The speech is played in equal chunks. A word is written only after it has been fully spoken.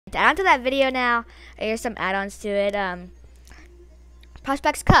To add on to that video now, here's some add-ons to it.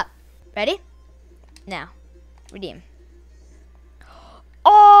 Prospects Cup. Ready? Now, redeem.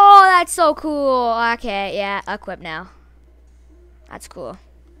 Oh, that's so cool. Okay, yeah, equip now. That's cool.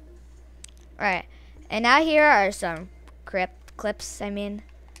 Alright, and now here are some clips,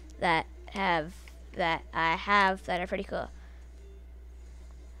 that I have that are pretty cool.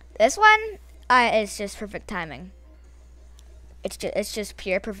 This one is just perfect timing. It's just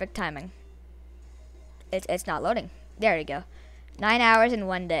pure perfect timing. It's not loading. There we go. 9 hours in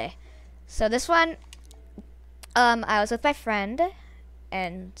 1 day. So this one, I was with my friend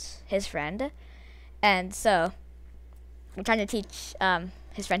and his friend, and so I'm trying to teach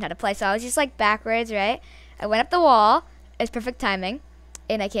his friend how to play. So I was just like backwards, right? I went up the wall. It's perfect timing,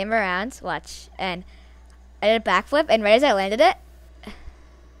 and I came around. Watch, and I did a backflip, and right as I landed it,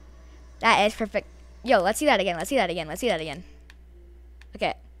 that is perfect. Yo, let's see that again. Let's see that again. Let's see that again.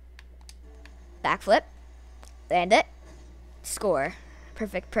 Okay. Backflip, land it, score.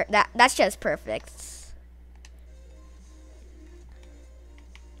 Perfect. That's just perfect.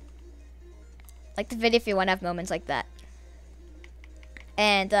 Like the video if you want to have moments like that.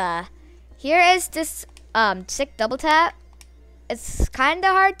 And here is this sick double tap. It's kind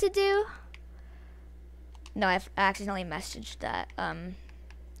of hard to do. No, I've accidentally messaged that.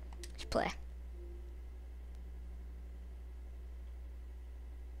 Let's play.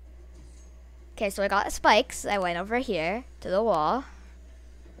 Okay, so I got the spikes. I went over here to the wall.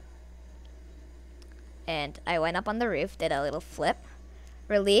 And I went up on the roof, did a little flip,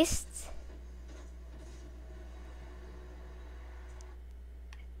 released.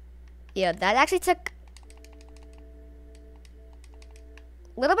 Yeah, that actually took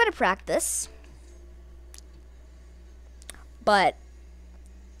a little bit of practice. But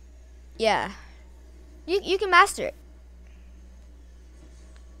yeah, you can master it.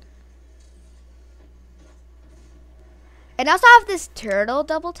 And I also have this turtle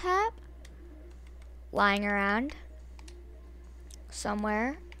double tap lying around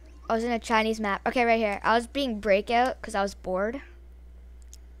somewhere. I was in a Chinese map. Okay, right here. I was being breakout because I was bored.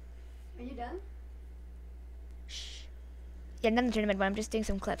 Are you done? Shh. Yeah, I'm done the tournament, but I'm just doing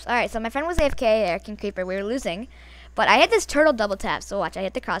some clips. Alright, so my friend was AFK, American Creeper. We were losing. But I hit this turtle double tap. So watch, I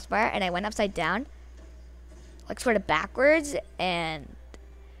hit the crossbar and I went upside down. Like sort of backwards. And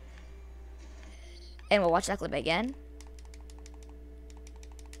we'll watch that clip again.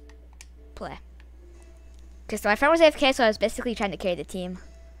 Play. Okay, so my friend was AFK, so I was basically trying to carry the team.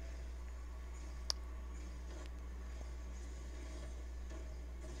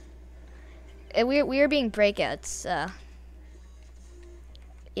 And we were being breakouts, so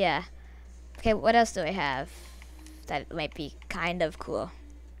yeah. Okay, what else do I have that might be kind of cool?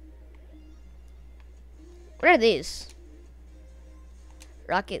 What are these?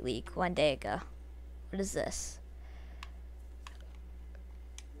 Rocket League 1 day ago. What is this?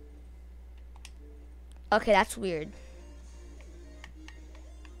 Okay, that's weird.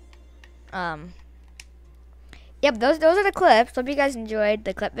 Yep, those are the clips. Hope you guys enjoyed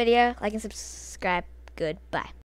the clip video. Like and subscribe. Goodbye.